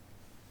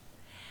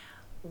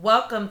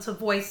Welcome to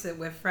Voice It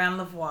with Fran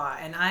Lavoie,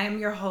 and I am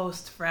your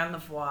host, Fran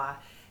Lavoie.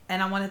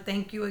 And I want to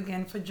thank you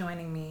again for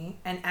joining me.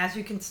 And as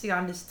you can see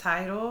on this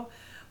title,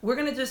 we're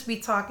going to just be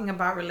talking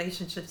about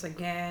relationships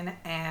again,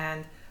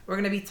 and we're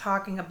going to be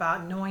talking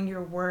about knowing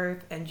your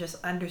worth and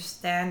just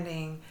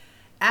understanding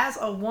as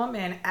a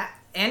woman,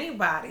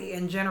 anybody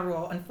in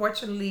general.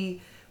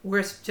 Unfortunately,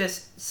 we're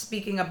just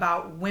speaking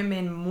about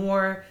women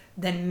more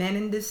than men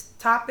in this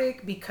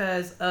topic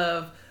because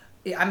of,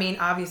 I mean,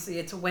 obviously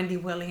it's Wendy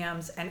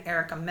Williams and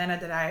Erica Mena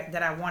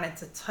that I wanted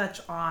to touch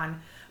on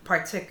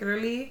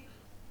particularly,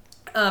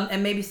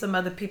 and maybe some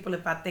other people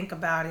if I think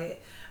about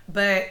it.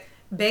 But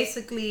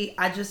basically,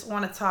 I just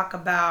want to talk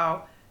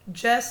about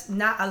just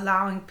not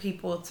allowing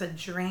people to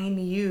drain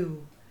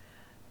you,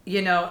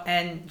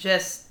 and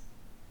just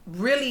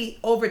really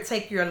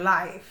overtake your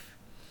life.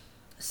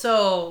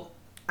 So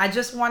I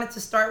just wanted to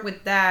start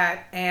with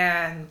that.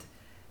 And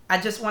I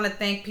just want to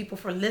thank people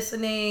for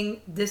listening.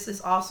 This is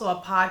also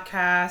a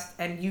podcast,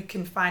 and you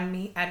can find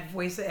me at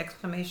voice of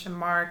exclamation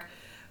mark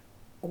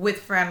with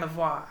Fran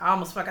Lavoie. I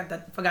almost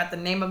forgot the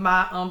name of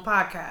my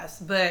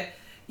podcast, but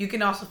you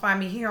can also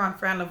find me here on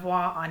Fran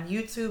Lavoie on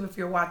YouTube if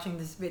you're watching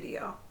this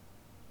video.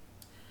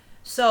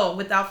 So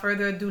without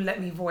further ado,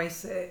 let me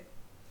voice it.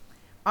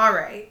 All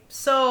right.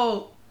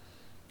 So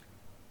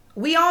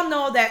we all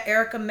know that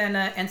Erica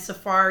Mena and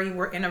Safaree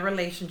were in a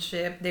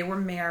relationship. They were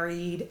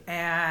married,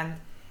 and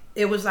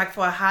it was like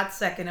for a hot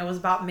second. It was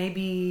about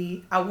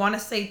maybe, I want to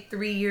say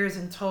 3 years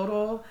in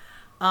total.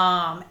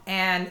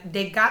 And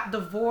they got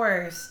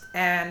divorced,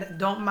 and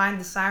don't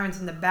mind the sirens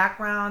in the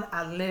background.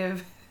 I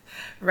live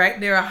right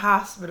near a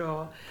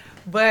hospital.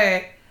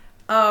 But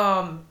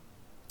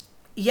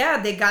yeah,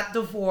 they got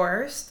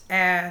divorced,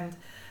 and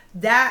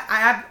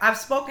that I've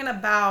spoken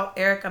about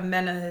Erica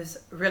Mena's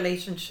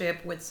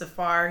relationship with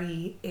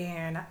Safaree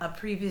in a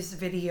previous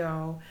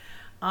video,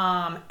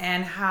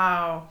 and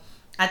how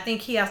I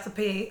think he has to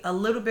pay a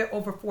little bit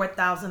over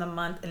 $4,000 a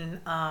month in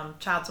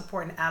child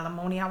support and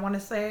alimony, I want to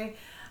say.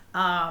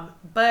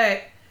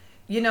 But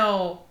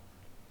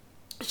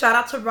shout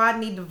out to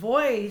Rodney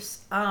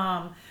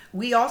DeVoice.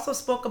 We also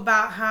spoke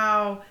about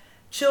how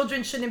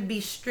children shouldn't be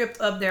stripped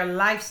of their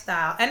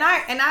lifestyle, and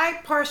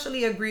I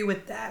partially agree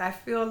with that. I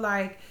feel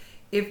like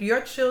if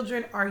your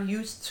children are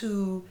used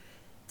to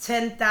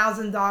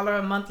 $10,000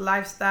 a month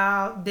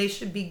lifestyle, they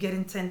should be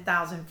getting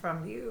 $10,000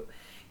 from you.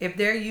 If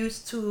they're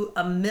used to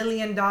 $1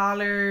 million,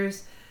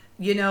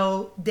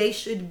 they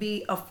should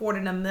be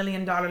affording $1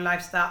 million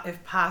lifestyle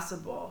if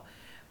possible.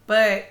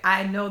 But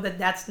I know that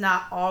that's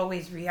not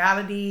always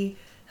reality.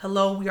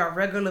 Hello, we are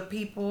regular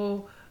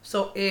people.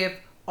 So if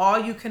all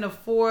you can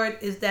afford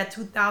is that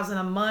 $2,000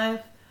 a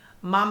month,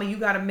 mama, you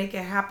got to make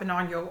it happen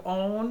on your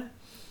own.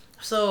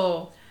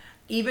 So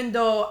even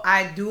though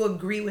I do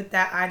agree with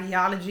that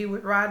ideology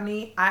with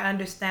Rodney, I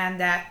understand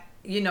that,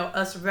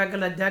 us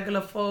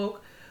regular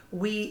folk,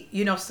 we,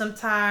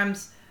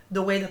 sometimes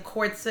the way the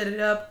court set it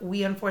up,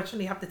 we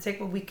unfortunately have to take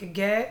what we could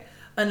get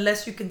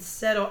unless you can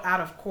settle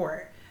out of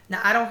court. Now,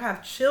 I don't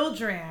have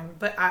children,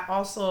 but I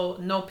also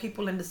know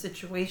people in the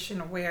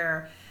situation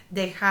where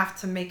they have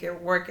to make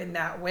it work in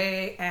that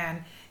way.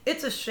 And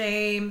it's a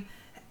shame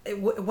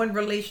when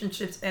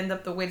relationships end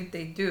up the way that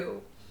they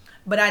do.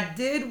 But I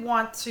did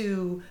want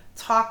to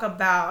talk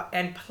about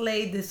and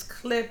play this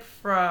clip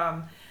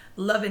from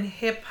Love and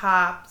Hip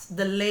Hop's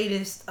the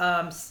latest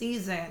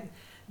season,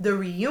 the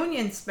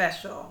reunion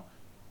special,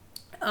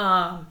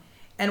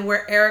 and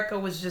where Erica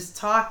was just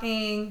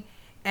talking,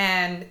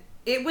 and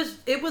it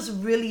was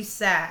really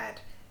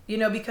sad,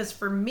 because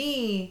for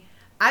me,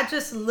 I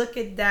just look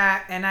at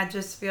that and I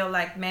just feel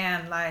like,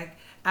 man, like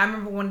I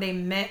remember when they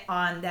met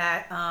on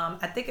that,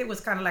 I think it was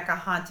kind of like a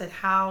haunted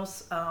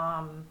house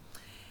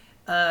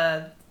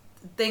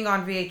thing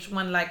on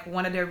VH1, like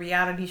one of their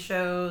reality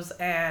shows.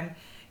 And,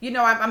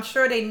 I'm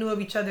sure they knew of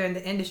each other in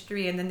the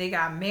industry, and then they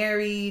got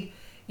married.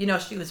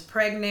 She was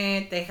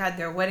pregnant. They had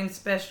their wedding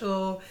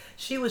special.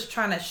 She was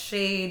trying to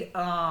shade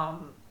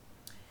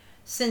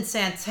Sin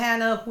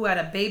Santana, who had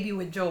a baby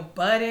with Joe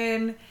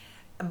Budden,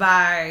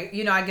 by,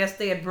 I guess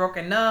they had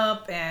broken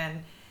up,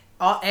 and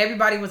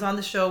everybody was on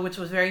the show, which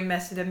was very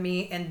messy to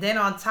me. And then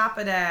on top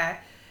of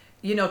that,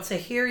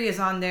 Tahiri is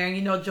on there.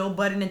 Joe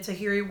Budden and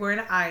Tahiri were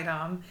an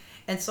item.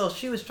 And so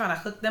she was trying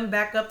to hook them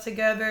back up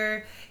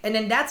together. And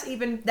then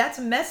that's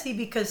messy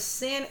because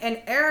Sin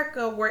and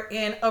Erica were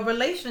in a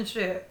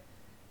relationship,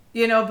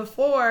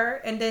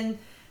 before. And then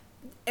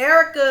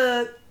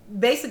Erica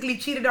basically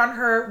cheated on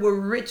her with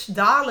Rich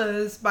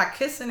Dollars by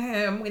kissing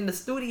him in the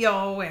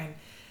studio, and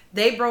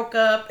they broke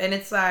up. And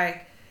it's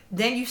like,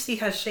 then you see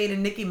her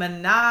shading Nicki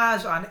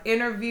Minaj on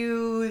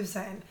interviews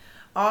and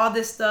all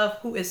this stuff,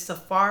 who is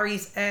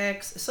Safaree's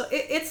ex. So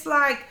it's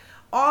like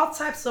all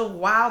types of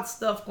wild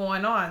stuff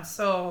going on.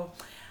 So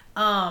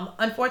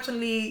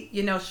unfortunately,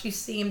 she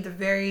seemed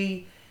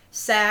very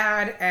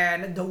sad,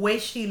 and the way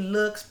she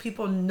looks,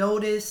 people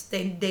noticed,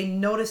 they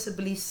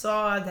noticeably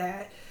saw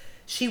that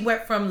she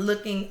went from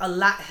looking a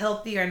lot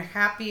healthier and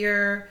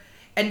happier.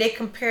 And they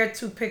compared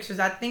two pictures.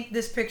 I think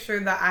this picture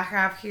that I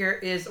have here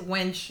is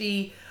when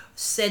she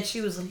said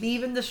she was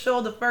leaving the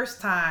show the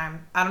first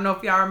time. I don't know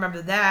if y'all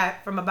remember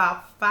that, from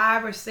about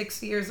 5 or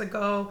 6 years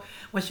ago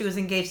when she was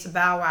engaged to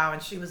Bow Wow,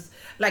 and she was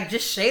like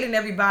just shading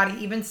everybody,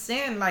 even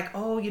saying like,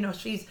 oh, you know,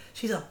 she's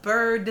a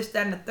bird, this,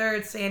 that, and the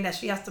third, saying that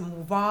she has to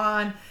move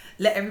on,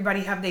 let everybody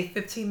have their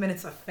 15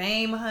 minutes of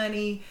fame,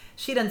 honey.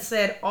 She done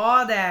said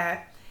all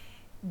that.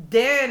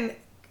 Then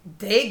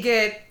they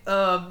get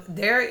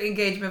their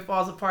engagement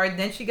falls apart.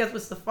 Then she gets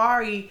with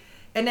Safaree.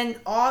 And then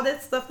all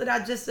that stuff that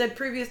I just said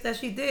previous that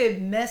she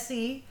did,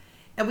 messy.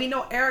 And we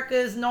know Erica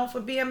is known for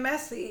being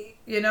messy.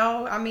 You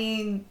know, I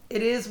mean,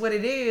 it is what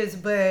it is.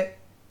 But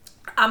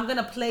I'm going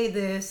to play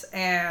this.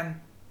 And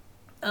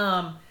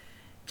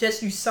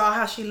just you saw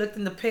how she looked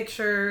in the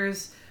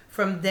pictures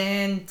from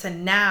then to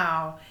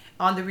now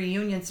on the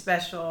reunion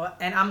special.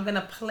 And I'm going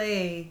to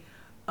play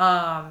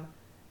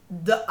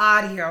the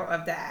audio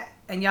of that.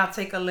 And y'all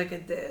take a look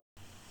at this.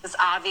 It's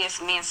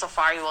obvious me and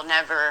Safaree will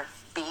never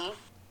be.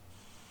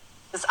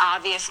 It's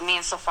obvious me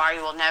and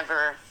Safaree will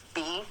never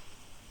be.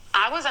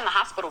 I was in the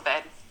hospital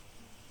bed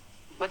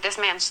with this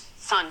man's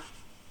son.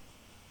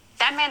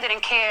 That man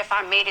didn't care if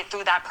I made it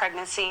through that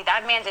pregnancy.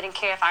 That man didn't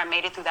care if I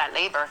made it through that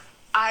labor.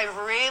 I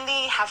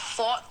really have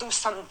fought through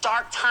some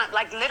dark time.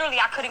 Like literally,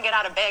 I couldn't get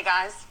out of bed,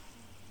 guys.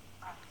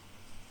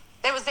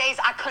 There was days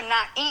I could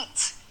not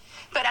eat.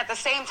 But at the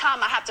same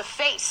time, I had to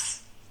face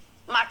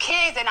my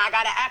kids, and I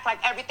gotta act like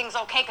everything's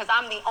okay because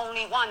I'm the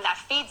only one that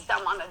feeds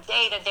them on a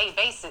day-to-day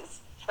basis.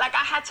 Like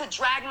I had to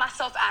drag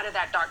myself out of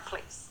that dark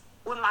place.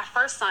 With my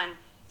first son,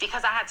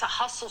 because I had to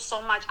hustle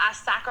so much, I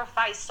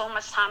sacrificed so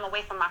much time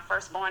away from my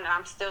firstborn, and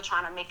I'm still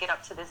trying to make it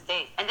up to this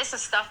day. And this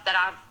is stuff that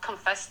I've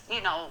confessed,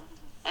 you know,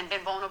 and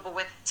been vulnerable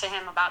with to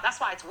him about. That's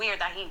why it's weird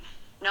that he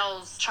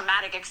knows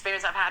traumatic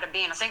experience I've had of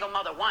being a single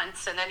mother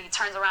once, and then he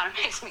turns around and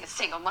makes me a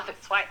single mother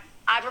twice.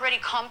 I've already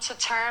come to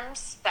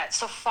terms that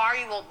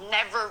Safaree will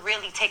never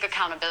really take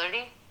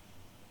accountability,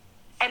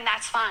 and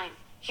that's fine.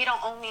 He don't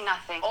owe me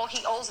nothing. All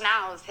he owes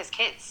now is his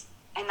kids,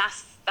 and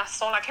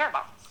that's all I care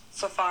about.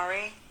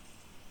 Safaree,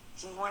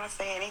 do you want to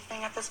say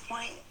anything at this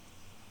point?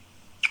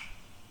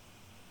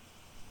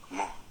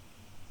 Come on.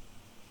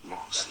 Come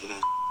on, say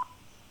that.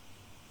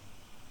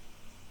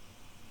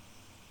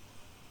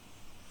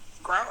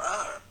 Grow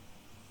up.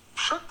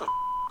 Shut the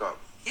up.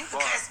 You can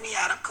cuss me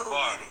out. I'm cool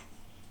with it.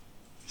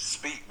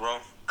 Speak, bro,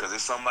 because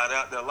there's somebody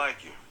out there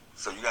like you.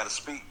 So you got to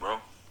speak, bro.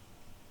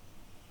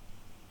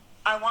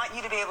 I want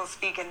you to be able to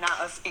speak and not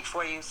us speak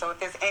for you. So if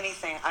there's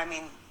anything, I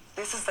mean,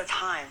 this is the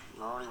time.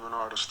 I don't even know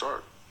how to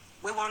start.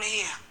 We want to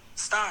hear.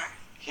 Start.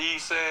 He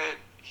said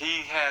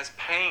he has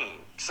pain.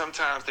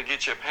 Sometimes to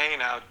get your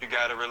pain out, you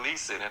got to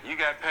release it. You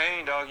got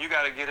pain, dog. You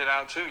got to get it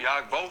out, too.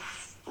 Y'all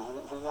both.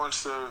 Who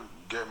wants to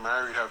get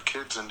married, have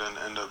kids, and then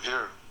end up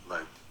here?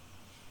 Like,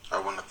 I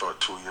wouldn't have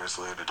thought 2 years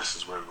later this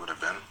is where we would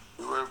have been.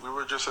 We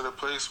were just at a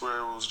place where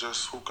it was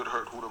just who could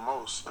hurt who the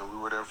most, and we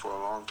were there for a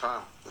long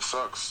time. It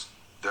sucks.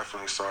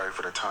 Definitely sorry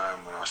for the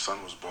time when our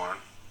son was born.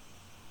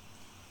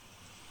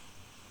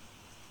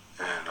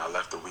 And I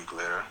left a week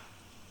later.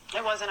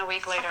 It wasn't a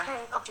week later.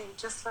 Okay,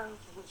 just so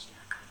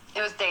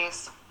It was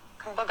days.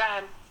 Okay. But go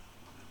ahead.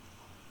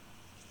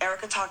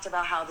 Erica talked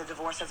about how the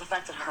divorce has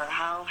affected her.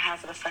 How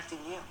has it affected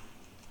you?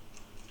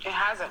 It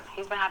hasn't.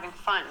 He's been having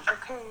fun.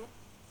 Okay,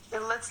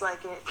 it looks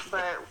like it,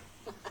 but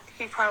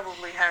he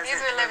probably hasn't.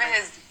 He's been living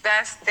his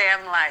best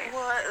damn life.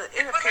 Well,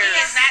 it But appears. he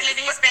is not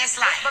living his best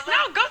life.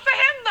 No, good for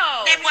him,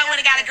 though. That boy would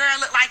have got a girl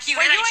look like you.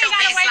 But That you ain't ain't your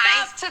gotta best wake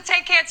life. up to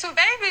take care of 2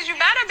 babies. You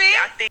better be.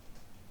 I think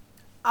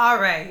All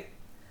right.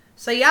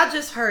 So y'all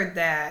just heard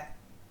that.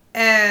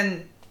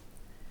 And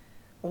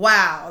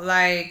wow,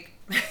 like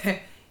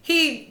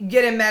he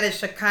getting mad at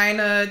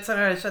Shekinah,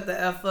 telling her to shut the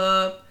F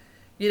up.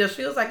 You know,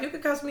 she was like, you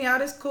can cuss me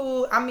out, it's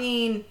cool. I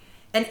mean,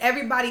 and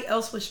everybody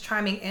else was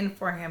chiming in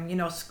for him. You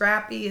know,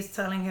 Scrappy is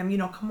telling him, you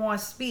know, come on,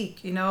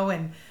 speak, you know,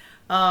 and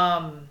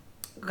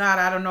God,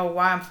 I don't know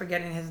why I'm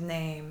forgetting his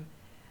name.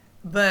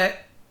 But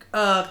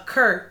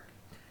Kurt,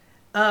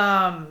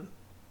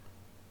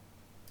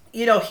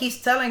 you know,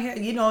 he's telling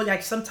him, you know,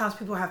 like sometimes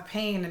people have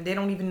pain and they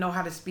don't even know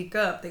how to speak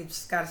up. They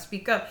just got to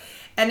speak up.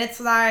 And it's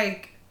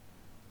like,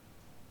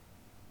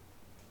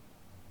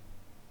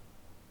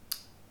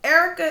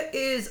 Erica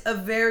is a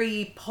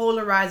very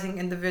polarizing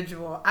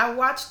individual. I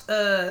watched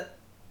a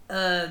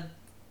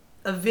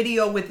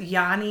video with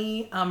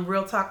Yanni,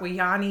 Real Talk with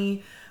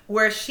Yanni,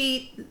 where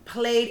she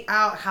played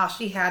out how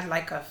she had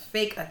like a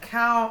fake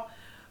account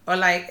or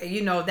like,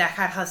 you know, that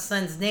had her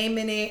son's name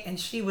in it. And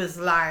she was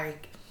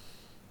like,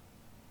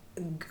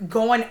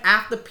 going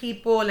after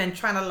people and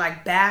trying to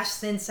like bash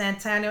Sin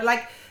Santana,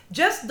 like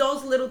just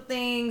those little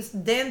things.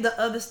 Then the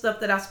other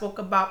stuff that I spoke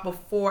about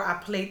before I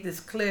played this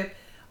clip,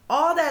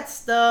 all that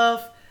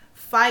stuff,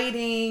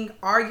 fighting,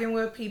 arguing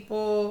with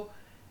people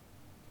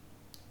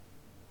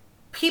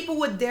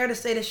would dare to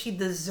say that she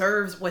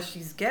deserves what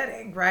she's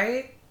getting,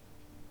 right?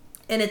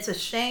 And it's a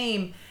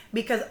shame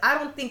because I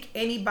don't think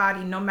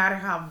anybody, no matter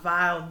how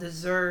vile,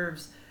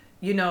 deserves,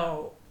 you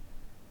know,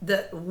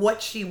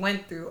 what she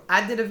went through.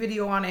 I did a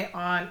video on it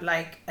on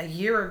like a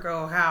year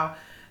ago, how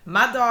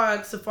My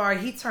dog Safaree,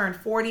 he turned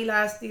 40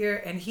 last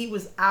year, and he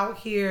was out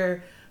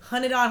here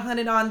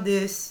 100 on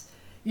this.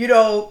 You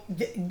know,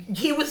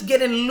 he was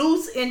getting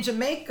loose in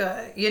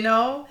Jamaica. You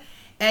know,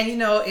 and you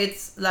know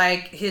it's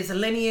like his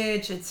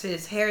lineage, it's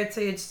his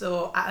heritage.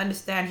 So I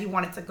understand he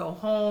wanted to go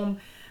home,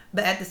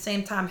 but at the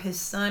same time, his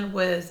son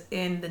was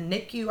in the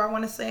NICU, I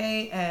want to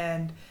say,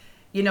 and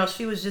you know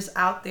she was just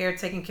out there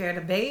taking care of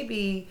the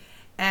baby,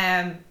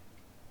 and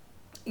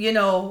you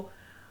know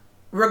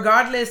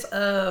regardless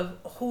of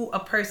who a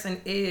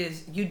person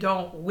is, you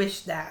don't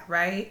wish that,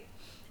 right?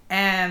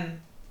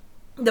 And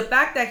the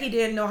fact that he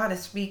didn't know how to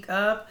speak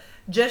up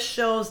just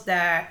shows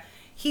that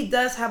he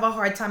does have a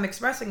hard time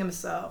expressing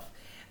himself.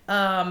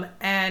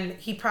 And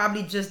he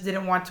probably just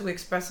didn't want to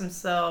express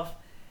himself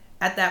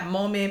at that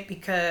moment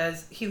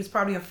because he was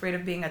probably afraid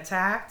of being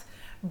attacked.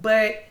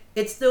 But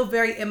it's still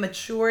very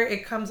immature,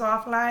 it comes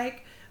off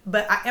like.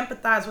 But I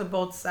empathize with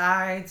both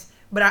sides,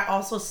 but I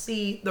also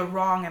see the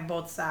wrong in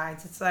both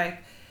sides. It's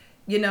like,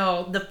 you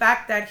know, the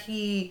fact that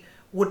he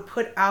would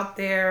put out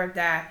there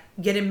that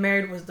getting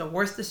married was the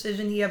worst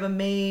decision he ever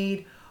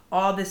made,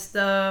 all this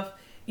stuff.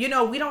 You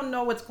know, we don't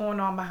know what's going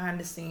on behind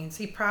the scenes.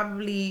 He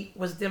probably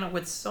was dealing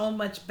with so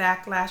much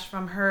backlash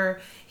from her.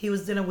 He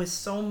was dealing with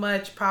so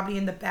much probably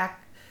in the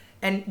back.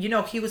 And, you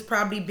know, he was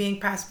probably being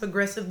passive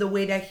aggressive the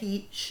way that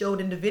he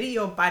showed in the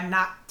video by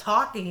not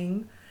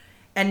talking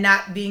and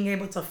not being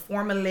able to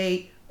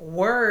formulate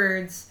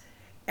words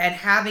and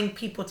having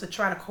people to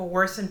try to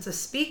coerce him to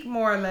speak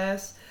more or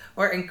less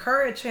or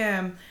encourage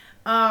him.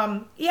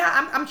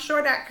 I'm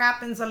sure that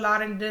happens a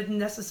lot, and doesn't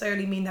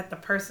necessarily mean that the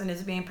person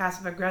is being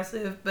passive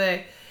aggressive,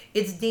 but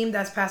it's deemed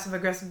as passive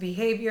aggressive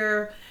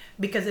behavior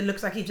because it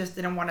looks like he just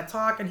didn't want to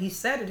talk, and he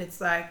said it.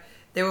 It's like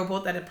they were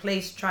both at a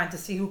place trying to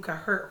see who could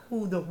hurt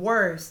who the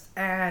worst,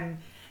 and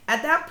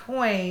at that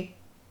point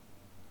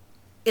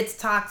it's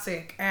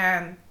toxic.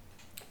 And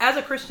as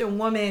a Christian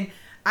woman,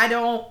 I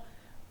don't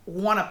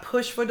want to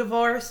push for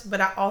divorce, but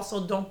I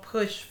also don't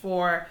push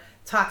for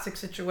toxic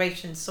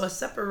situations. So a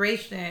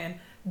separation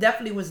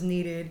definitely was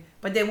needed,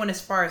 but they went as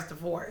far as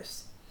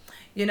divorce,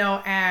 you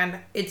know, and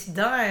it's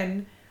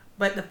done.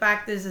 But the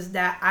fact is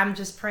that I'm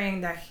just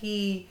praying that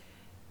he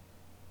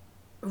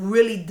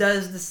really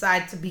does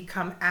decide to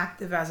become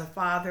active as a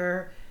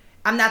father.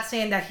 I'm not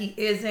saying that he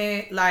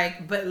isn't,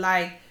 like, but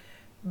like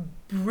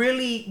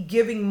really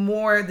giving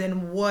more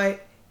than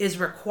what is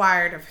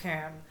required of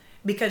him,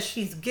 because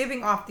she's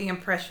giving off the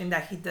impression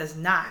that he does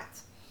not,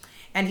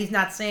 and he's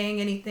not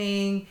saying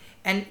anything.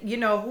 And you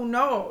know, who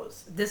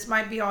knows, this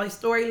might be all a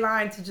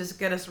storyline to just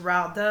get us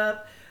riled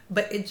up,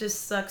 but it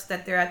just sucks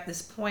that they're at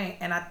this point.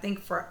 And I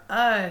think for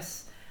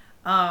us,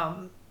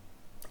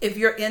 if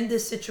you're in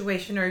this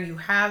situation, or you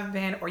have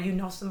been, or you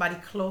know somebody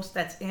close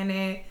that's in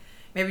it,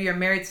 maybe you're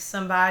married to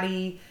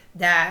somebody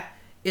that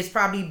is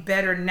probably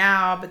better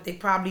now, but they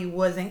probably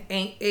wasn't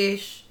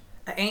ain't-ish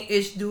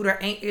dude or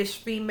ain't-ish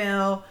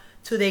female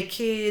to their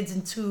kids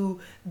and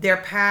to their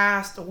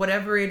past or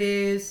whatever it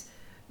is.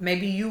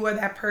 Maybe you are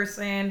that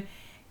person,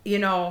 you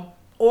know,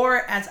 or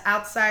as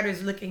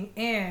outsiders looking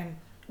in,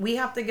 we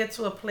have to get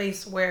to a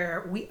place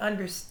where we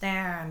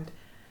understand,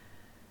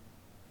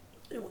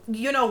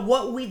 you know,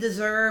 what we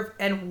deserve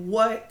and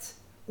what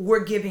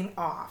we're giving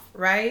off,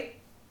 right?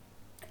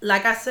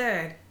 Like I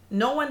said,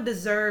 no one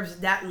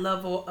deserves that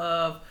level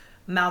of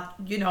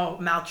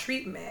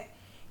maltreatment.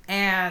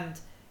 And,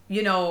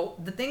 you know,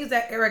 the things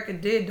that Erica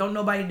did, don't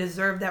nobody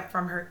deserve that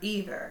from her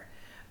either.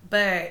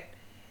 But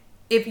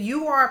if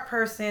you are a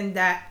person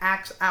that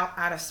acts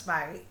out of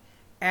spite,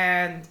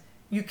 and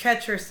you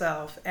catch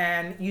yourself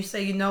and you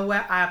say, you know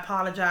what, I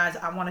apologize,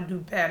 I want to do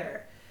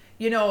better.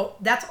 You know,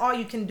 that's all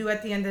you can do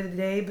at the end of the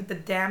day, but the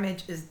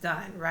damage is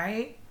done,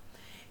 right?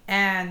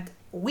 And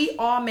we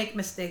all make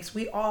mistakes.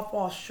 We all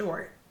fall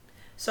short.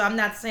 So I'm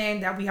not saying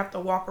that we have to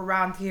walk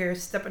around here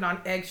stepping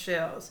on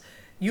eggshells.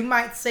 You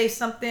might say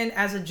something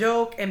as a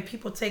joke and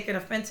people take it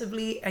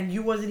offensively, and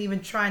you wasn't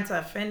even trying to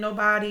offend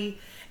nobody.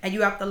 And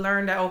you have to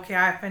learn that, okay,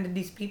 I offended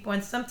these people.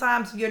 And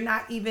sometimes you're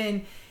not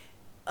even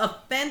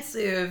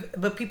offensive,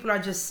 but people are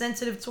just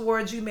sensitive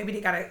towards you. Maybe they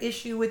got an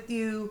issue with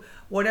you,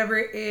 whatever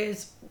it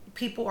is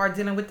people are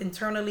dealing with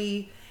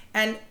internally.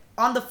 And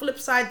on the flip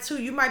side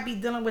too, you might be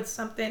dealing with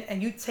something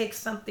and you take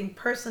something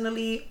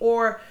personally,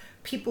 or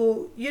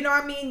people, you know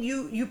what I mean,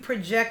 you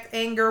project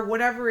anger,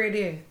 whatever it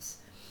is.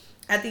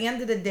 At the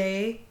end of the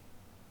day,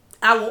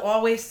 I will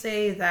always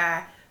say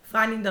that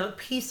finding the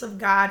peace of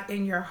God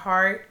in your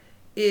heart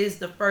is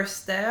the first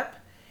step.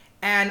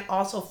 And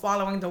also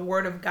following the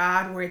word of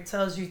God, where it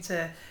tells you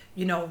to,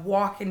 you know,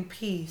 walk in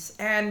peace.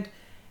 And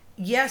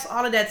yes,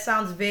 all of that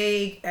sounds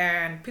vague,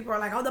 and people are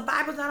like, oh, the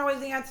Bible's not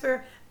always the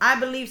answer. I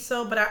believe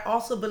so, but I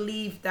also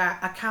believe that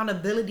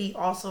accountability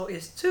also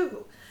is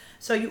too.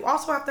 So you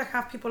also have to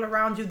have people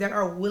around you that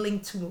are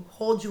willing to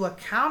hold you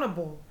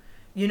accountable,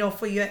 you know,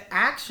 for your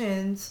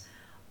actions.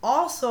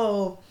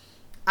 Also,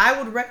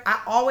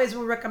 I always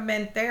would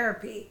recommend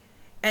therapy,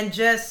 and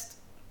just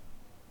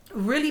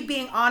really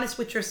being honest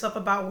with yourself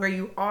about where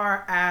you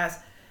are as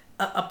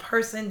a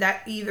person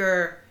that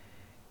either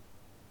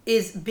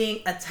is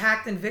being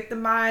attacked and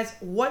victimized,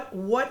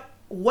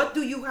 what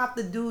do you have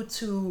to do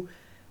to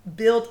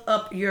build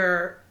up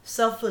your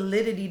self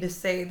validity to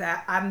say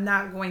that I'm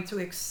not going to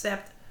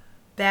accept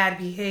bad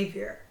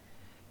behavior?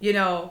 You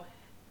know,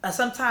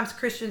 sometimes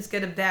Christians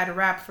get a bad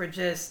rap for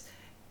just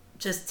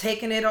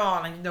taking it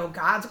all, and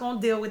God's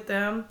gonna deal with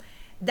them.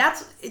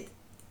 That's it.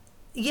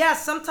 Yeah,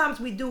 sometimes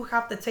we do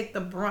have to take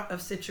the brunt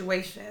of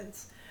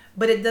situations,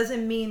 but it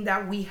doesn't mean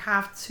that we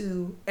have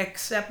to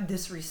accept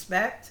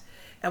disrespect,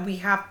 and we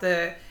have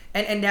to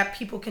and that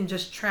people can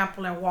just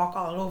trample and walk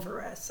all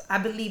over us. I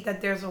believe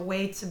that there's a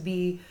way to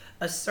be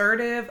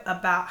assertive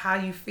about how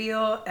you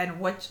feel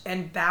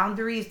and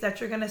boundaries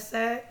that you're going to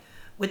set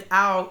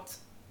without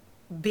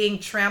being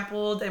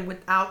trampled and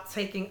without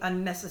taking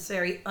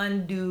unnecessary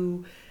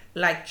undue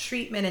like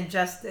treatment and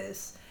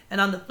justice. And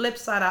on the flip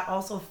side, I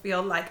also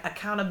feel like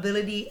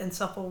accountability and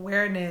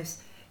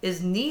self-awareness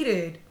is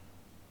needed.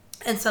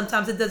 And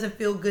sometimes it doesn't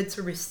feel good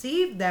to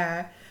receive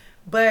that,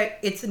 but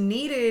it's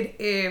needed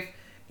if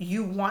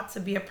you want to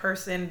be a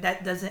person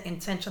that doesn't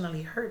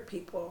intentionally hurt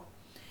people.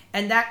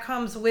 And that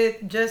comes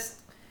with just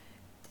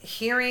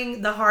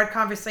hearing the hard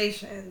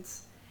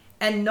conversations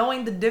and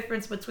knowing the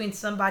difference between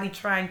somebody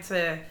trying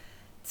to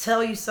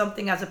tell you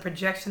something as a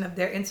projection of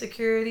their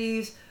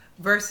insecurities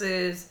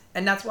versus,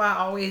 and that's why I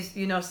always,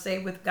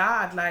 say with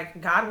God,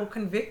 like God will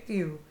convict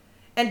you.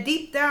 And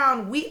deep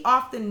down, we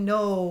often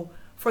know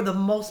for the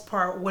most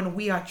part when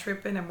we are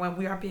tripping and when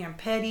we are being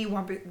petty,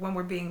 when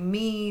we're being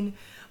mean,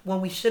 when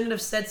we shouldn't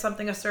have said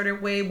something a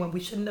certain way, when we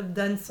shouldn't have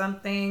done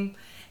something.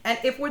 And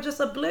if we're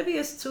just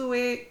oblivious to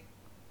it,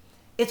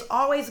 it's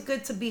always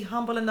good to be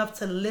humble enough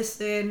to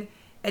listen,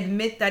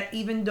 admit that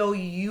even though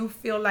you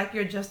feel like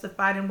you're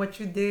justified in what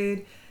you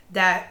did,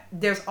 that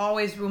there's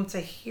always room to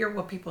hear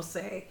what people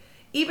say.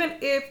 Even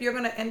if you're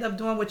going to end up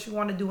doing what you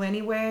want to do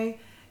anyway,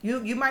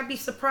 you might be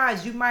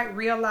surprised. You might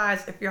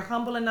realize if you're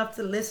humble enough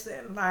to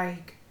listen,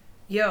 like,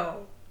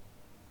 yo,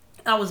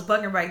 I was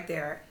bugging right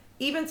there.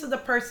 Even to the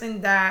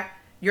person that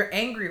you're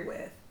angry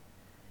with.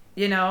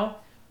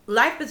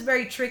 Life is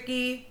very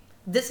tricky.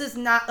 This is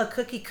not a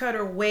cookie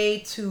cutter way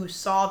to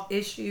solve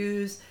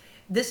issues.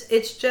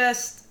 It's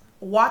just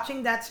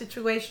watching that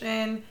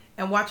situation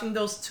and watching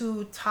those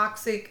two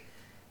toxic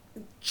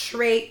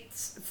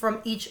traits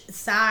from each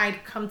side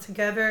come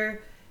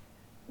together.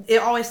 It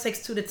always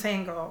takes two to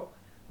tango,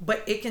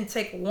 but it can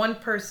take one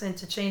person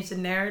to change the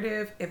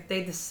narrative if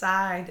they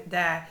decide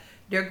that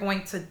they're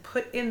going to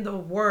put in the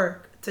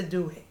work to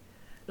do it.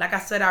 Like I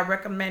said, I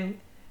recommend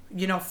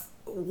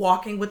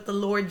walking with the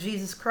Lord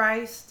Jesus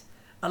Christ.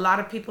 A lot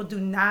of people do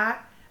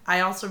not.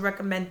 I also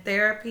recommend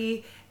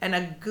therapy and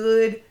a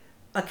good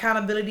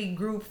accountability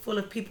group full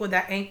of people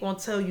that ain't gonna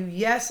tell you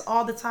yes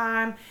all the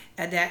time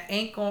and that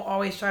ain't gonna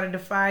always try to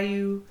defy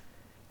you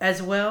as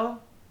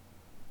well.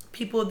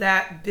 People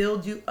that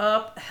build you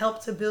up,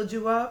 help to build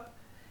you up,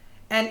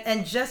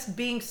 and just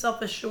being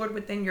self-assured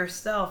within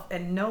yourself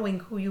and knowing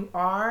who you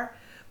are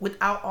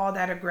without all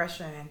that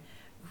aggression.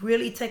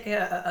 Really take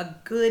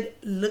a good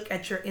look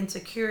at your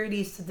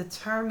insecurities to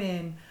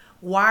determine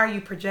why are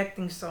you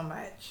projecting so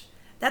much.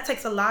 That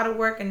takes a lot of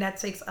work and that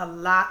takes a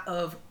lot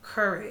of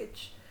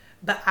courage.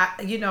 But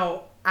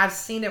I've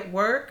seen it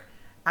work.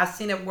 I've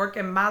seen it work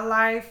in my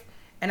life,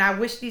 and I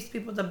wish these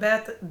people the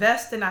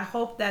best, and I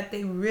hope that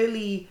they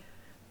really,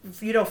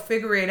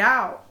 figure it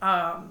out.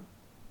 I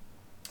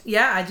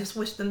just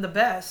wish them the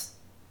best.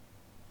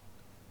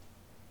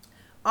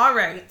 All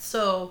right,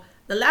 so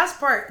the last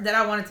part that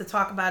I wanted to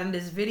talk about in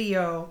this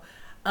video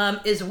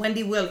is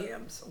Wendy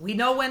Williams. We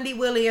know Wendy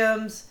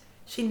Williams.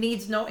 She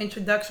needs no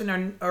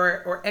introduction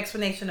or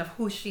explanation of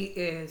who she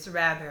is,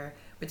 rather,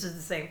 which is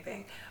the same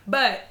thing.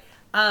 But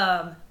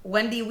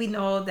Wendy, we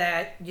know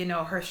that,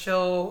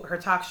 her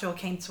talk show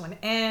came to an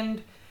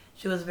end.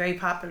 She was a very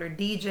popular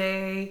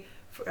DJ.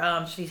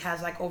 She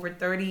has like over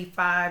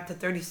 35 to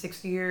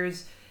 36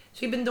 years.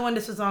 She's been doing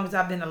this as long as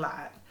I've been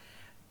alive.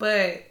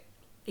 But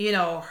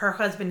her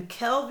husband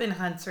Kelvin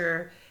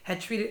Hunter had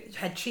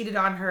cheated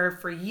on her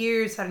for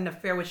years, had an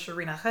affair with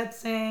Sharina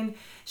Hudson.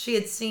 She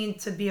had seemed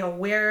to be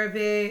aware of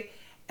it,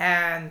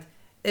 and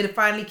it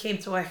finally came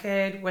to a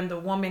head when the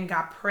woman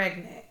got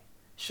pregnant,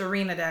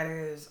 Sharina that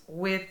is,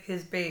 with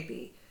his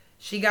baby.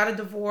 She got a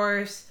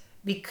divorce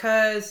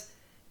because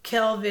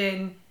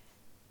Kelvin,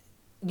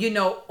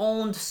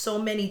 owned so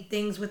many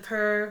things with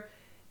her.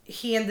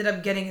 He ended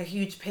up getting a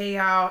huge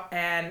payout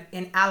and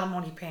in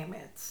alimony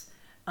payments.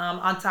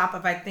 On top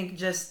of, I think,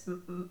 just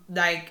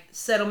like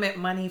settlement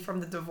money from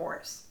the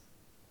divorce.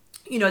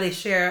 They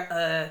share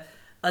a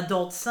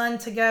adult son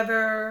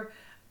together.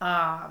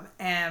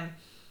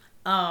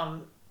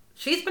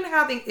 She's been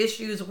having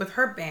issues with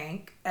her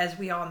bank, as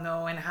we all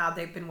know, and how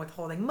they've been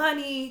withholding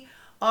money,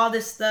 all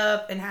this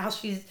stuff, and how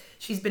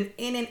she's been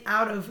in and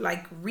out of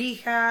like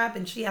rehab,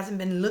 and she hasn't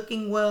been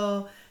looking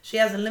well. She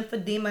has a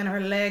lymphedema in her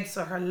legs,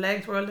 so her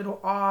legs were a little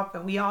off,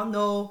 and we all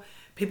know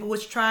people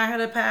was trying her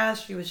to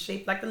pass. She was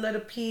shaped like a letter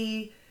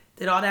P,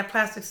 did all that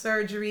plastic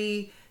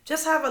surgery,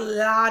 just have a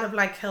lot of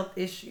like health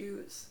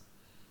issues.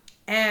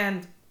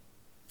 And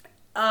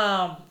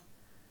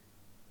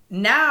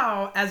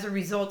now, as a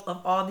result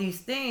of all these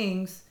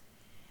things,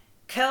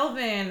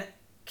 Kelvin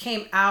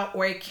came out,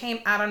 or it came,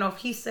 I don't know if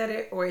he said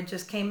it or it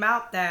just came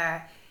out,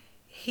 that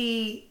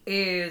he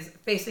is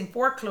facing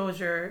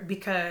foreclosure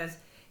because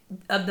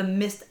of the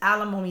missed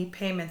alimony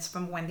payments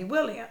from Wendy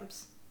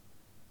Williams.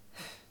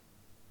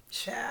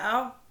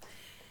 Child.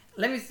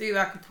 Let me see if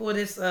I can pull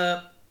this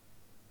up,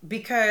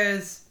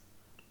 because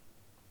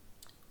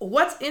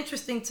what's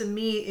interesting to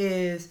me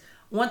is,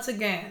 once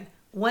again,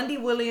 Wendy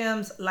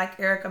Williams, like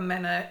Erica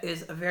Mena,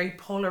 is a very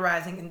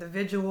polarizing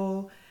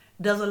individual,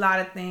 does a lot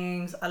of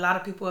things. A lot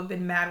of people have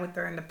been mad with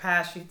her in the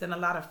past. She's done a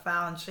lot of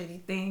foul and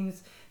shady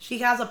things. She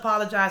has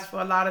apologized for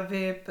a lot of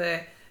it,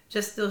 but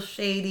just still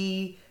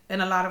shady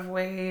in a lot of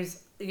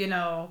ways. You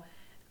know,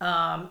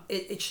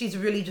 she's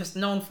really just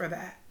known for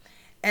that.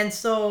 And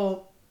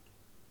so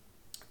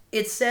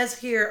it says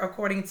here,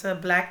 according to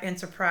Black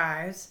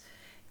Enterprise,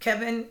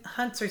 Kevin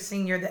Hunter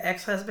Sr., the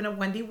ex-husband of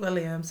Wendy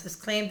Williams, has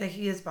claimed that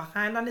he is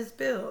behind on his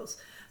bills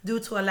due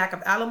to a lack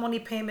of alimony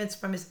payments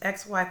from his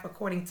ex-wife,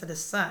 according to The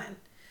Sun.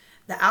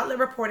 The outlet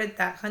reported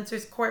that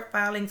Hunter's court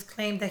filings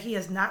claim that he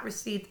has not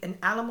received an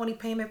alimony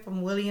payment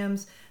from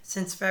Williams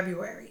since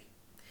February.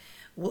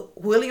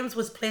 Williams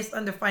was placed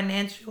under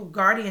financial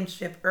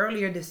guardianship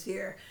earlier this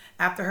year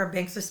after her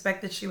bank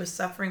suspected she was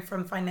suffering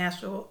from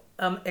financial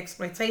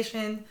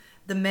exploitation,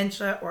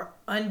 dementia, or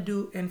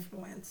undue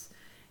influence,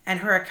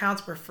 and her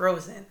accounts were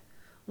frozen.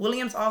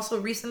 Williams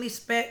also recently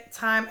spent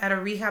time at a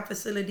rehab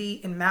facility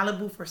in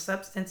Malibu for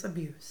substance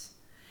abuse.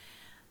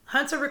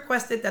 Hunter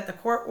requested that the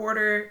court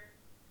order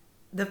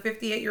the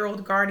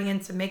 58-year-old guardian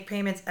to make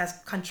payments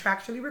as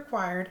contractually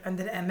required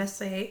under the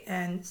MSA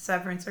and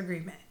severance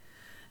agreement.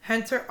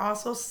 Hunter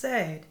also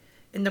said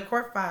in the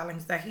court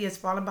filings that he has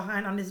fallen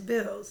behind on his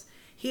bills.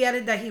 He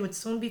added that he would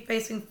soon be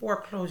facing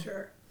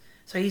foreclosure.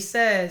 So he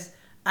says,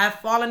 I've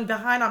fallen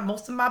behind on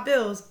most of my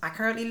bills. I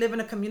currently live in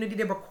a community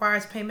that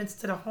requires payments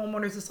to the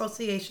Homeowners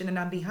Association, and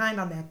I'm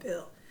behind on that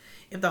bill.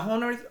 If the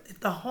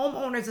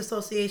Homeowners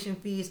Association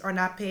fees are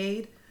not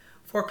paid,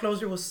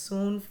 foreclosure will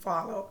soon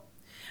follow.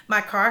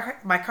 My car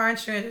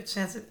insurance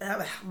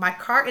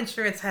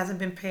hasn't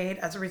been paid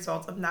as a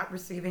result of not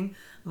receiving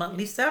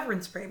monthly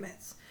severance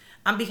payments.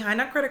 I'm behind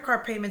on credit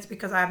card payments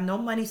because I have no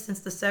money since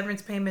the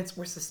severance payments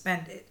were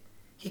suspended.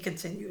 He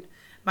continued,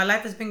 my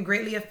life has been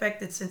greatly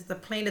affected since the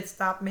plaintiff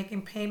stopped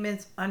making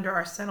payments under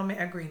our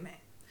settlement agreement.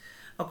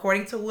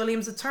 According to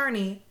Williams'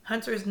 attorney,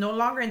 Hunter is no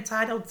longer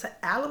entitled to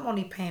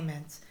alimony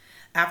payments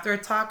after a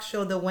talk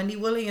show, The Wendy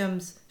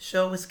Williams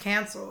Show, was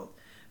canceled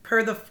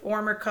per the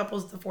former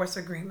couple's divorce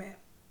agreement.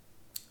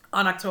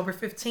 On October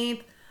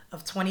 15th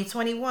of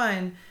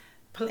 2021,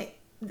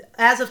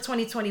 as of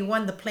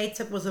 2021, the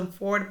plaintiff was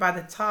informed by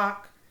the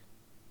talk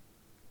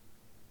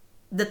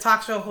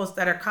show host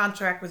that her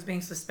contract was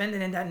being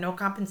suspended and that no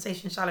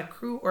compensation shall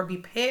accrue or be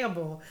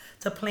payable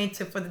to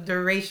plaintiff for the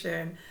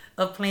duration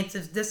of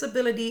plaintiff's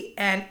disability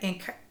and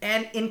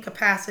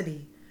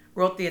incapacity,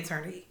 wrote the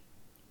attorney.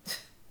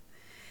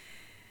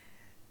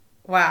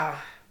 Wow.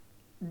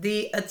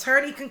 The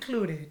attorney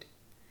concluded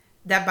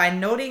that by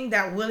noting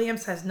that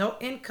Williams has no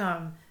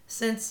income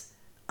since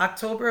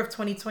October of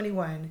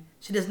 2021,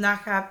 she does not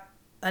have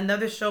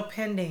another show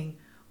pending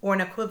or an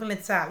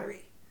equivalent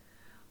salary.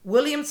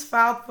 Williams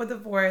filed to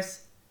divorce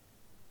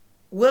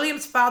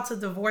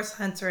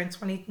Hunter in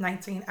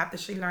 2019 after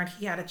she learned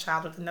he had a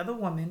child with another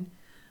woman.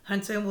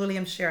 Hunter and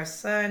Williams share a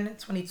son,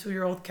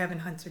 22-year-old Kevin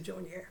Hunter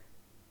Jr.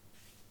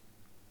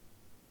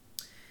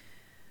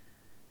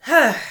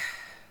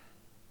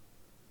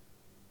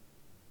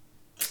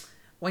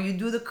 When you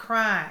do the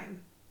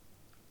crime,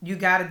 you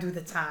got to do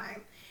the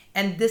time.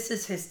 And this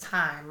is his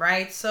time,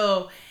 right?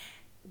 So,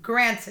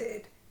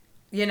 granted,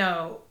 you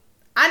know,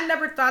 I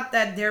never thought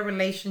that their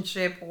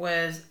relationship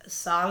was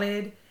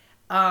solid.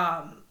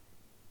 There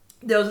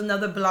was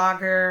another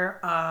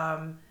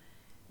blogger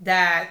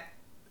that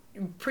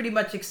pretty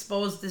much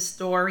exposed this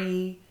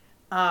story.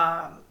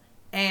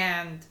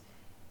 And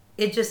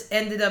it just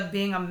ended up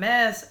being a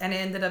mess, and it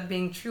ended up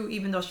being true,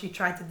 even though she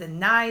tried to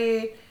deny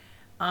it.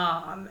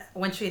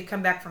 When she had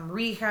come back from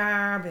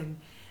rehab, and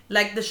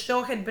like the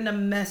show had been a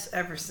mess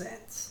ever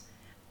since.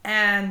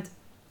 And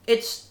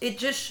it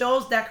just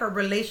shows that her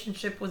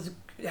relationship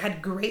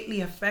had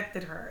greatly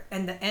affected her,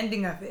 and the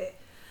ending of it.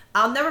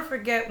 I'll never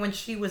forget when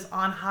she was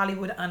on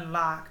Hollywood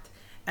Unlocked,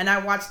 and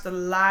I watched the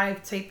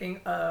live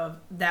taping of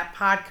that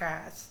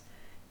podcast,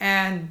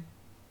 and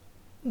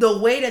the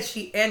way that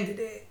she ended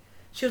it,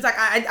 she was like,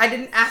 I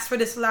didn't ask for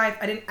this life.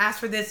 I didn't ask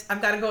for this.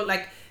 I've got to go.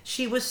 Like,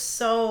 she was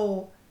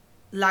so,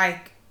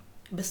 like,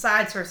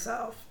 besides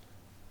herself.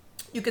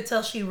 You could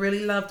tell she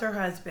really loved her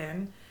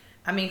husband.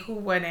 I mean, who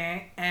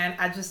wouldn't? And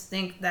I just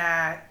think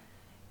that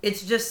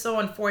it's just so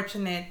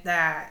unfortunate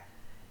that,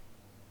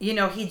 you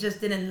know, he just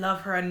didn't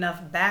love her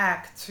enough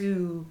back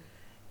to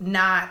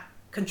not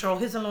control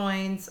his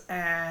loins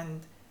and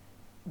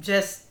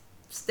just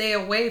stay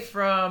away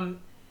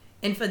from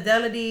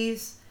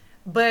infidelities.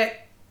 But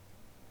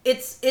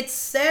it's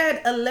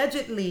said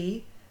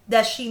allegedly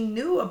that she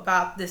knew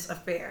about this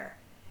affair.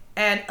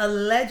 And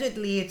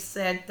allegedly it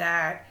said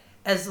that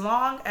As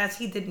long as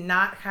he did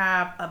not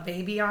have a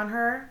baby on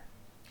her,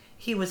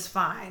 he was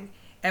fine.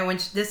 And when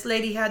this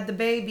lady had the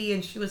baby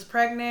and she was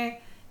pregnant,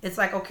 it's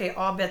like, okay,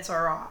 all bets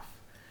are off.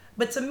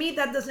 But to me,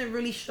 that doesn't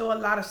really show a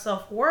lot of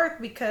self-worth,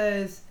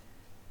 because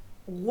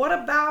what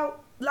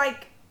about,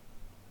 like,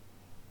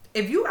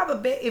 if you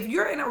have if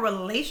you're in a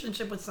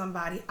relationship with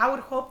somebody, I would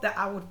hope that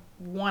I would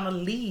want to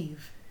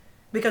leave,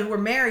 because we're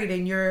married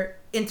and you're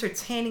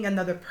entertaining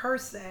another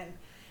person.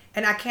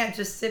 And I can't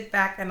just sit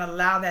back and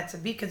allow that to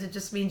be, because it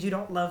just means you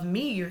don't love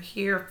me. You're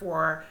here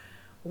for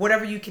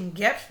whatever you can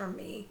get from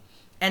me.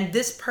 And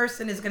this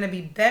person is going to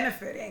be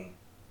benefiting.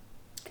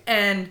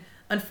 And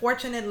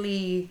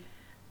unfortunately,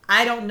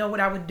 I don't know what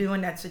I would do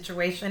in that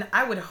situation.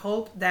 I would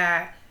hope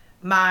that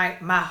my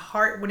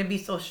heart wouldn't be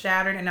so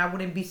shattered and I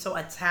wouldn't be so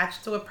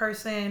attached to a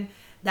person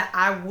that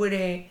I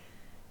wouldn't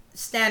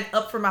stand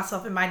up for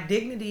myself and my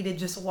dignity to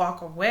just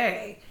walk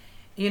away.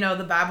 You know,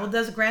 the Bible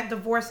does grant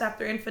divorce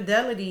after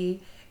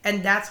infidelity,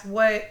 and that's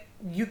what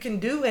you can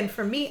do. And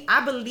for me,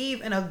 I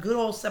believe in a good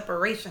old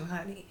separation,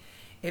 honey.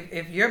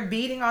 If you're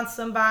beating on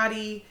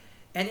somebody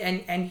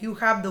and you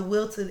have the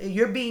will to,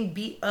 you're being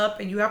beat up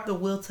and you have the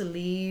will to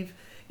leave,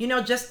 you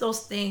know, just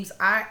those things,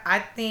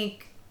 I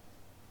think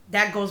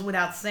that goes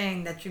without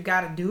saying that you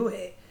got to do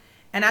it.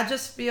 And I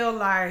just feel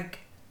like,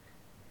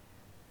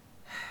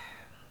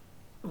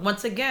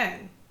 once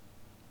again,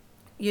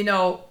 you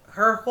know,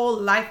 her whole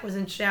life was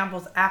in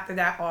shambles after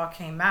that all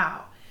came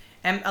out.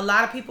 And a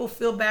lot of people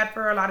feel bad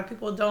for her. A lot of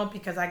people don't,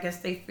 because I guess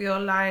they feel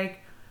like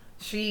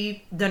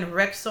she done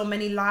wrecked so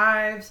many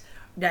lives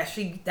that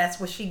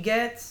that's what she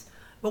gets.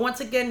 But once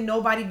again,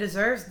 nobody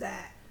deserves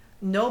that.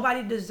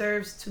 Nobody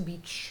deserves to be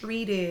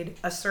treated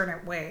a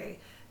certain way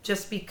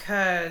just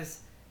because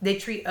they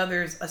treat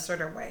others a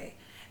certain way.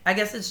 I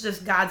guess it's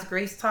just God's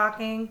grace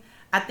talking.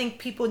 I think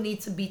people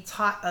need to be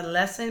taught a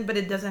lesson, but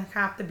it doesn't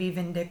have to be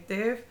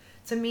vindictive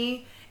to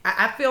me.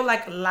 I feel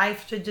like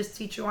life should just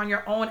teach you on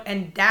your own.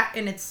 And that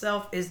in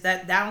itself is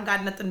that don't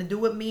got nothing to do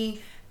with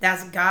me.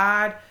 That's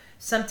God.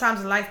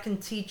 Sometimes life can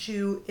teach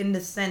you in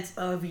the sense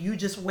of you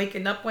just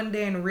waking up one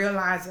day and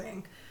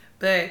realizing.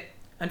 But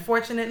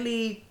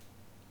unfortunately,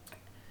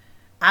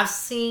 I've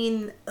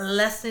seen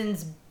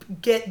lessons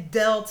get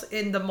dealt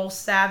in the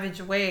most savage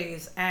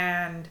ways.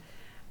 And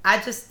I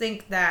just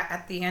think that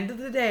at the end of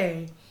the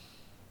day,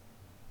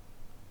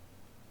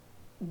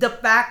 the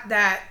fact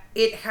that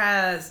it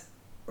has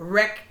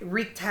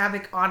wreaked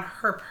havoc on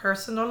her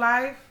personal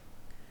life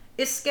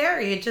is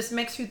scary. It just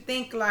makes you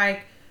think,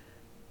 like,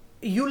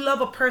 you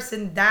love a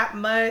person that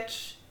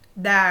much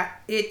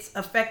that it's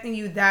affecting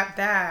you that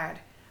bad.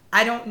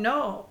 I don't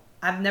know.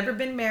 I've never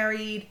been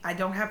married. I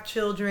don't have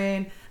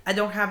children. I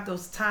don't have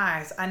those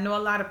ties. I know a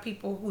lot of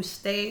people who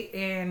stay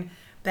in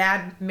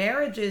bad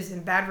marriages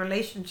and bad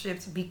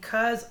relationships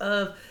because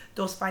of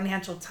those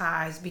financial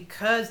ties,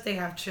 because they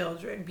have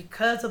children,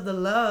 because of the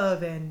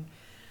love. And,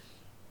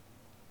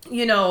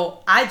 you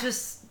know, I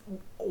just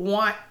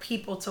want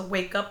people to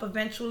wake up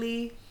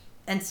eventually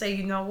and say,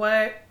 you know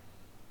what?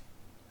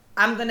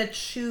 I'm going to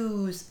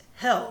choose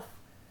health.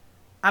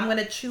 I'm going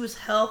to choose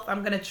health. I'm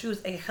going to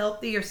choose a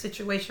healthier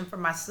situation for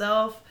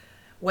myself,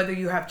 whether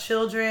you have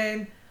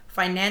children,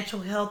 financial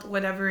health,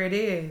 whatever it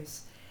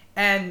is,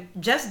 and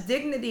just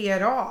dignity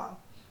at all.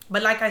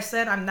 But like I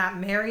said, I'm not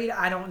married.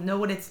 I don't know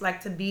what it's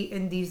like to be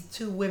in these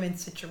two women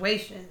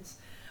situations.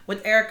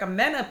 With Erica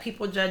Mena,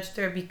 people judged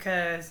her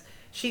because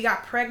she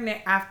got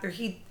pregnant after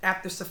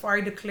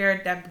Safaree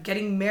declared that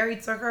getting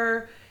married to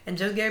her and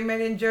just getting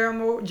married in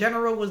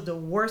general was the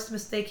worst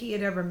mistake he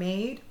had ever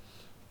made.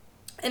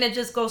 And it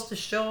just goes to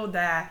show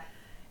that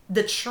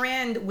the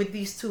trend with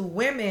these two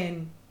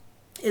women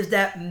is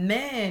that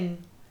men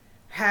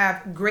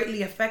have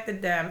greatly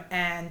affected them,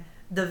 and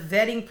the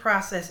vetting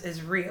process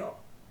is real.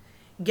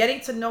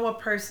 Getting to know a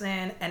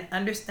person and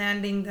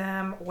understanding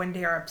them when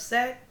they are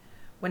upset,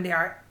 when they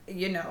are,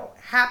 you know,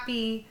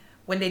 happy,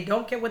 when they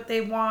don't get what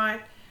they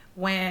want,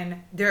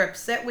 when they're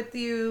upset with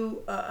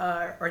you,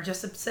 or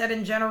just upset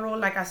in general,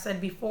 like I said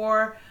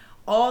before,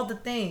 all the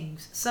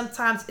things.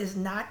 Sometimes it's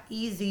not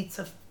easy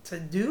to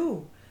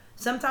do.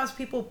 Sometimes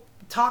people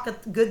talk a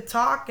good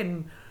talk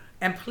and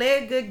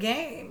play a good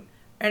game.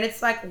 And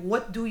it's like,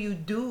 what do you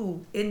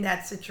do in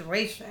that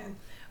situation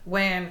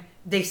when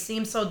they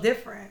seem so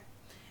different?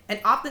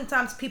 And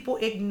oftentimes people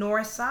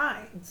ignore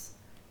signs.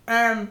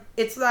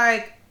 It's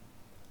like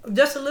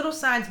just little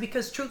signs,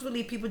 because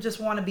truthfully, people just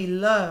want to be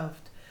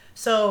loved.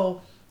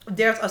 So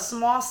there's a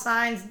small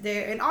signs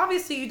there. And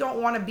obviously you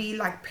don't want to be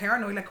like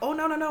paranoid, like, oh,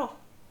 no.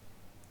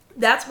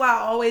 That's why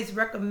I always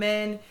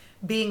recommend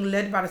being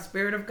led by the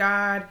Spirit of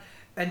God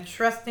and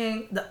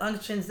trusting the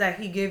unctions that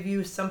He give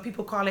you. Some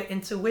people call it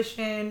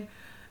intuition.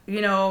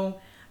 You know,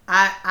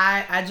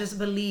 I just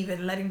believe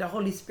in letting the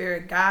Holy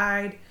Spirit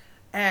guide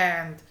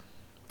and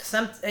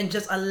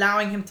just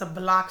allowing Him to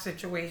block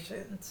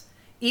situations.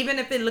 Even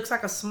if it looks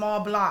like a small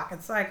block,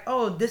 it's like,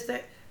 oh,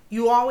 that.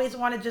 You always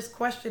want to just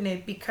question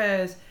it,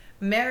 because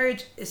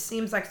marriage, it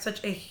seems like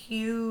such a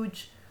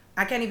huge,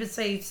 I can't even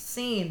say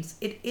seems,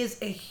 it is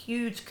a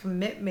huge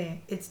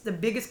commitment. It's the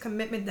biggest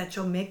commitment that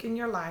you'll make in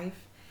your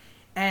life.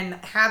 And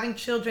having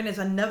children is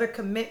another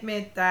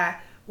commitment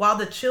that while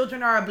the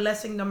children are a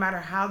blessing no matter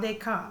how they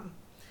come,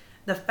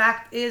 the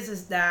fact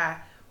is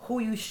that who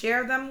you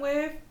share them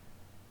with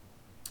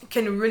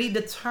can really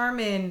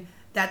determine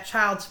that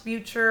child's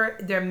future,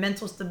 their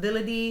mental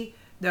stability,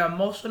 their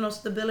emotional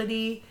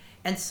stability,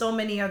 and so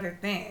many other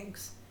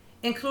things,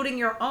 including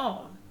your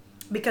own.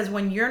 Because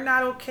when you're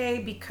not okay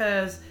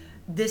because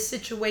this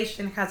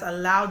situation has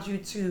allowed you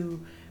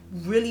to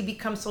really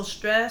become so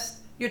stressed,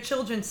 your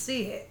children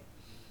see it.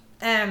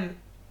 And,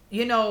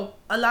 you know,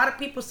 a lot of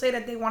people say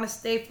that they want to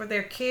stay for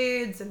their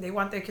kids and they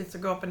want their kids to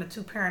grow up in a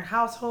two-parent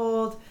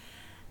household.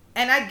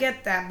 And I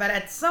get that. But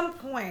at some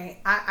point,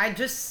 I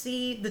just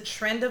see the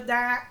trend of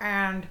that.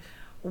 And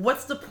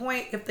what's the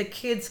point if the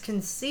kids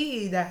can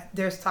see that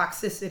there's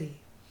toxicity,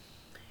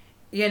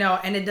 you know,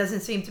 and it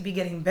doesn't seem to be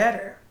getting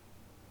better?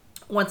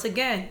 Once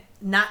again,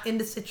 not in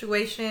the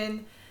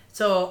situation.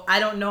 So I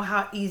don't know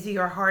how easy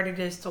or hard it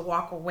is to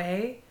walk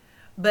away.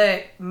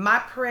 But my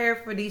prayer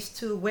for these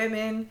two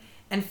women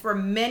and for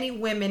many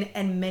women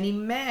and many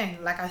men,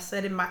 like I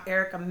said in my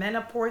Erica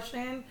Mena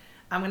portion,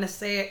 I'm going to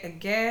say it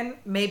again,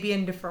 maybe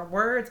in different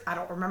words. I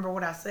don't remember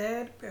what I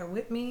said. Bear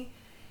with me.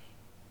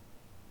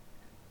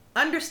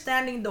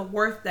 Understanding the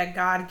worth that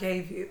God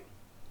gave you.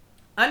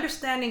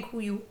 Understanding who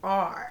you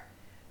are.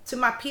 To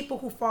my people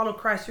who follow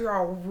Christ, you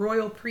are a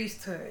royal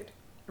priesthood,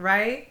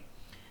 right?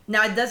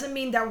 Now, it doesn't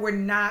mean that we're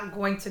not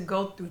going to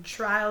go through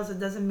trials. It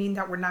doesn't mean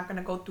that we're not going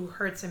to go through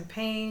hurts and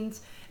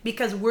pains,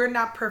 because we're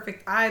not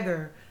perfect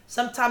either.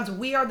 Sometimes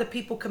we are the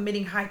people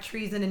committing high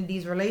treason in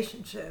these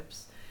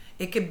relationships.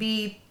 It could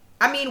be,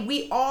 I mean,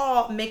 we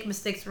all make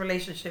mistakes in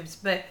relationships,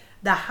 but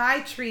the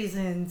high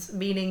treasons,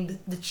 meaning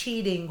the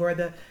cheating or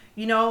the,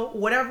 you know,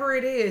 whatever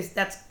it is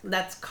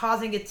that's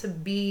causing it to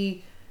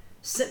be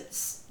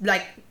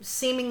like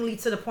seemingly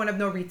to the point of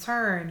no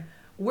return.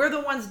 We're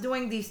the ones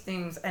doing these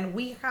things, and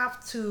we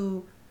have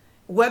to,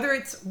 whether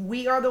it's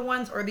we are the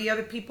ones or the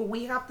other people,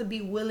 we have to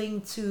be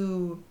willing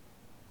to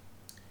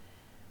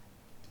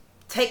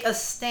take a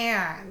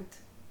stand,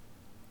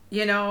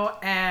 you know,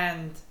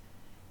 and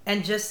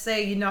just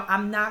say, you know,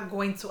 I'm not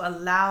going to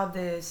allow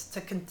this to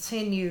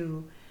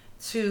continue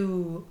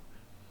to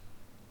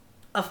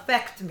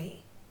affect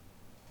me,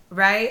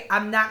 right?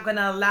 I'm not going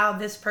to allow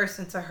this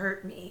person to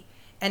hurt me.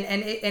 And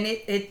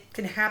it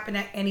can happen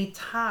at any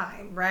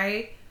time,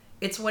 right?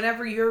 It's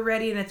whenever you're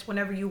ready, and it's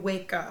whenever you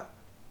wake up,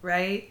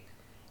 right?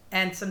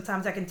 And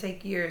sometimes that can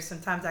take years.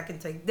 Sometimes that can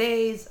take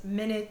days,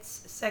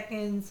 minutes,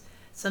 seconds.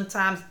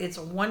 Sometimes it's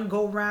one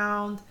go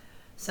round.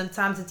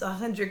 Sometimes it's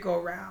 100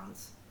 go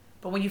rounds.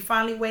 But when you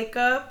finally wake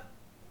up,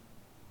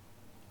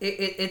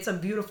 it's a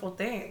beautiful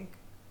thing.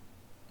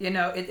 You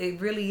know, it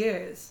really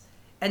is.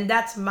 And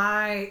that's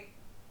my,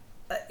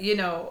 you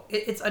know,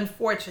 it's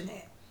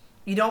unfortunate.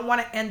 You don't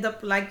want to end up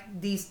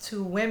like these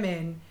two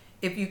women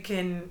if you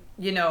can,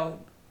 you know,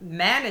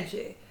 manage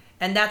it.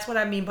 And that's what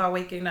I mean by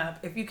waking up.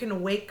 If you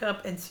can wake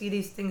up and see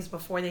these things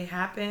before they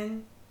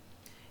happen,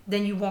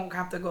 then you won't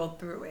have to go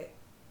through it.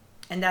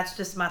 And that's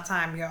just my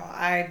time, y'all.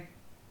 I,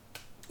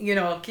 you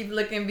know, keep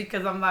looking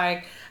because I'm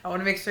like, I want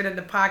to make sure that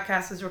the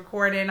podcast is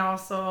recording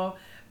also.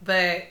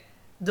 But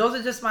those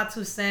are just my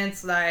 2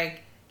 cents.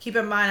 Like, keep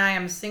in mind, I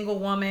am a single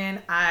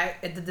woman.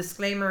 The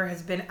disclaimer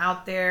has been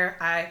out there.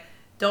 I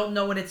don't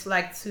know what it's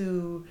like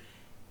to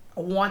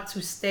want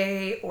to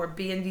stay or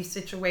be in these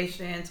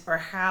situations or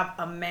have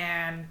a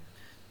man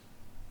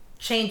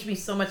change me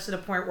so much to the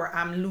point where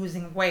I'm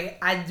losing weight.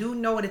 I do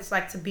know what it's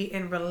like to be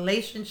in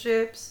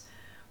relationships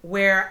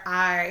where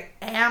I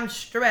am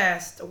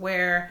stressed,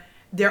 where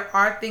there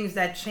are things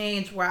that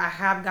change, where I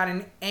have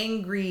gotten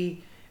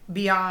angry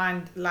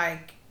beyond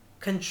like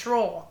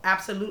control.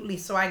 Absolutely.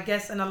 So I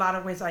guess in a lot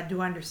of ways I do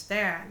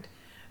understand.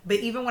 But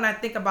even when I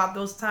think about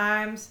those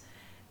times,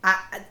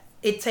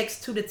 it takes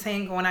two to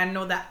tango, and I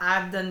know that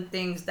I've done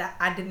things that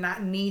I did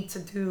not need to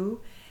do.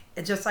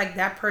 It's just like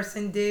that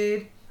person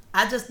did.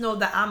 I just know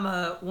that I'm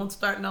a won't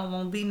start none,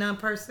 won't be none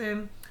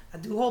person. I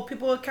do hold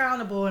people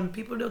accountable, and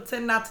people don't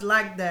tend not to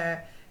like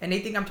that. And they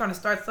think I'm trying to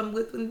start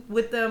something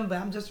with them,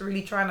 but I'm just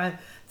really trying to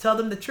tell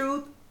them the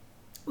truth.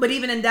 But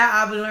even in that,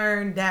 I've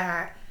learned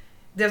that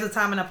there's a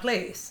time and a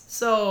place.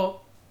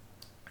 So,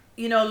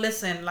 you know,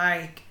 listen,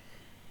 like,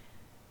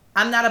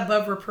 I'm not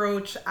above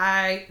reproach.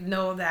 I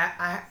know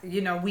that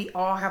we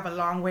all have a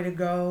long way to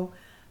go.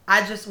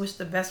 I just wish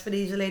the best for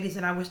these ladies,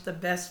 and I wish the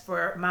best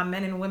for my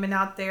men and women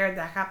out there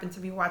that happen to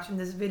be watching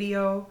this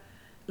video.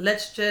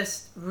 Let's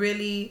just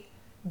really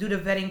do the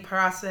vetting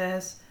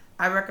process.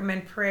 I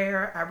recommend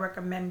prayer. I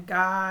recommend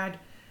God.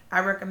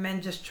 I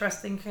recommend just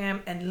trusting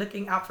Him and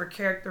looking out for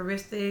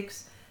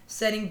characteristics,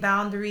 setting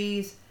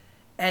boundaries,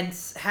 and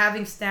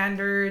having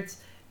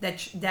standards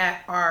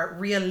that are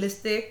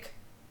realistic.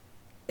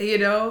 You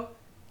know,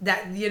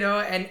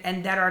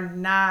 and that are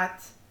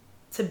not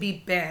to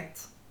be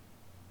bent.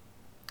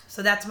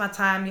 So that's my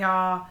time,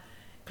 y'all.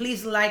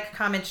 Please like,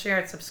 comment, share,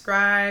 and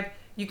subscribe.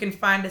 You can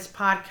find this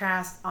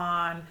podcast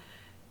on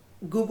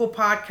Google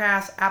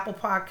Podcasts, Apple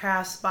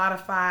Podcasts,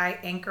 Spotify,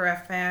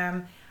 Anchor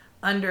FM.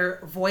 under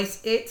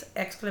Voice It,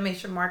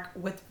 exclamation mark,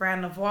 with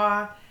Fran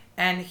Lavoie.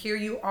 And here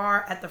you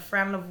are at the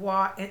Fran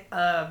Lavoie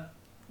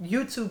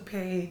YouTube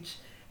page.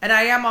 And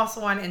I am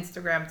also on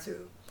Instagram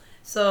too.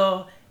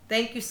 So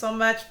thank you so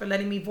much for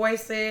letting me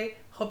voice it.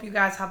 Hope you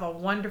guys have a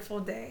wonderful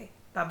day.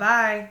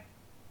 Bye-bye.